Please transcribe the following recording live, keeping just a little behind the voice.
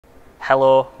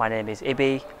Hello, my name is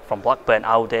Ibi from Blackburn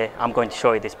Audi. I'm going to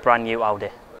show you this brand new Audi.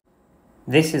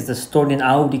 This is the stunning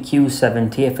Audi Q7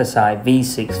 TFSI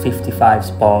V6 55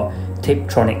 Sport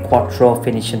Tiptronic Quattro,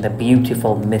 finishing the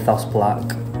beautiful Mythos Black.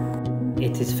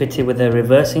 It is fitted with a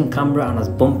reversing camera and has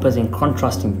bumpers in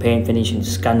contrasting paint finish in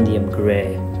Scandium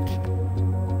Grey,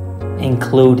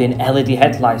 including LED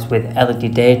headlights with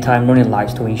LED daytime running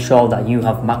lights to ensure that you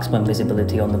have maximum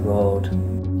visibility on the road,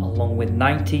 along with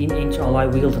 19-inch alloy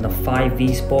wheels and a 5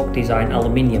 V-spoke design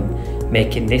aluminium,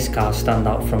 making this car stand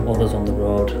out from others on the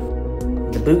road.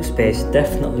 The boot space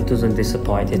definitely doesn't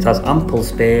disappoint. It has ample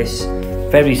space,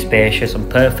 very spacious and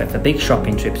perfect for big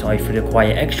shopping trips, or if you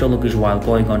require extra luggage while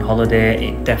going on holiday,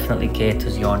 it definitely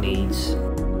caters your needs.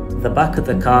 The back of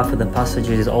the car for the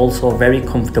passengers is also very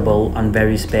comfortable and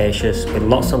very spacious, with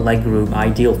lots of leg room,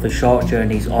 ideal for short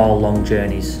journeys or long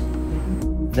journeys.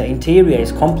 The interior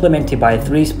is complemented by a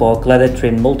 3-spoke leather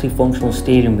trimmed multifunctional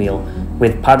steering wheel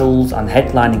with paddles and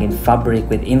headlining in fabric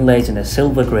with inlays in a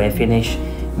silver grey finish,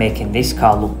 making this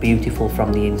car look beautiful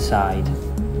from the inside.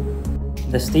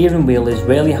 The steering wheel is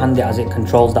really handy as it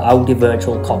controls the Audi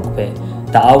virtual cockpit.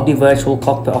 The Audi virtual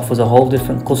cockpit offers a whole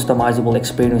different customizable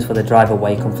experience for the driver,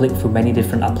 where you can flick through many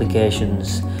different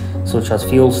applications such as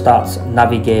fuel stats,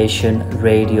 navigation,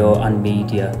 radio and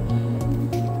media.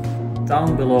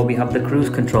 Down below we have the cruise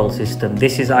control system.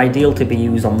 This is ideal to be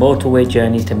used on motorway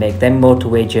journeys to make them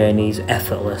motorway journeys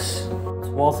effortless.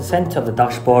 Towards the centre of the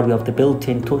dashboard we have the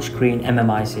built-in touchscreen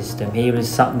MMI system. Here is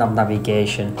sat-nav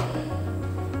navigation.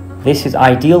 This is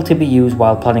ideal to be used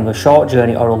while planning a short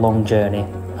journey or a long journey,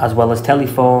 as well as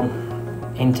telephone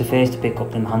interface to pick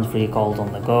up them hands-free calls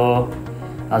on the go,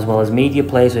 as well as media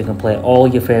player so you can play all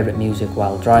your favourite music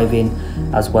while driving,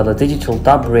 as well as digital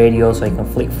DAB radio so you can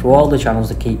flick through all the channels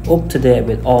to keep up to date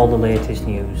with all the latest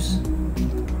news.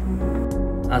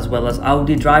 As well as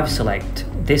Audi Drive Select.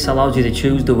 This allows you to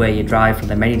choose the way you drive from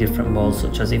the many different modes,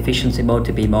 such as efficiency mode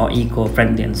to be more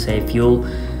eco-friendly and save fuel,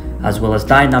 as well as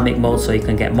dynamic mode so you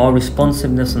can get more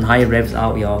responsiveness and higher revs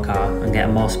out of your car and get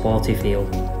a more sporty feel.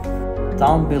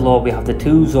 Down below we have the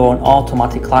 2-zone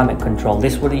automatic climate control.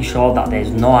 This will ensure that there is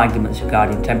no arguments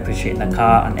regarding temperature in the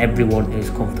car and everyone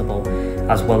is comfortable,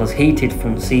 as well as heated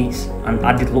front seats and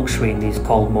added luxury in these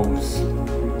cold months.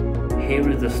 Here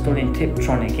is the stunning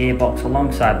Tiptronic gearbox.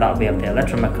 Alongside that we have the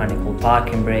electromechanical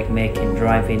parking brake, making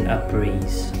driving a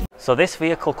breeze. So this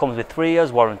vehicle comes with 3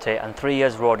 years warranty and 3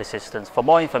 years road assistance. For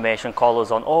more information call us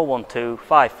on 012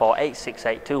 54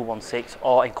 868 216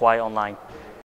 or inquire online.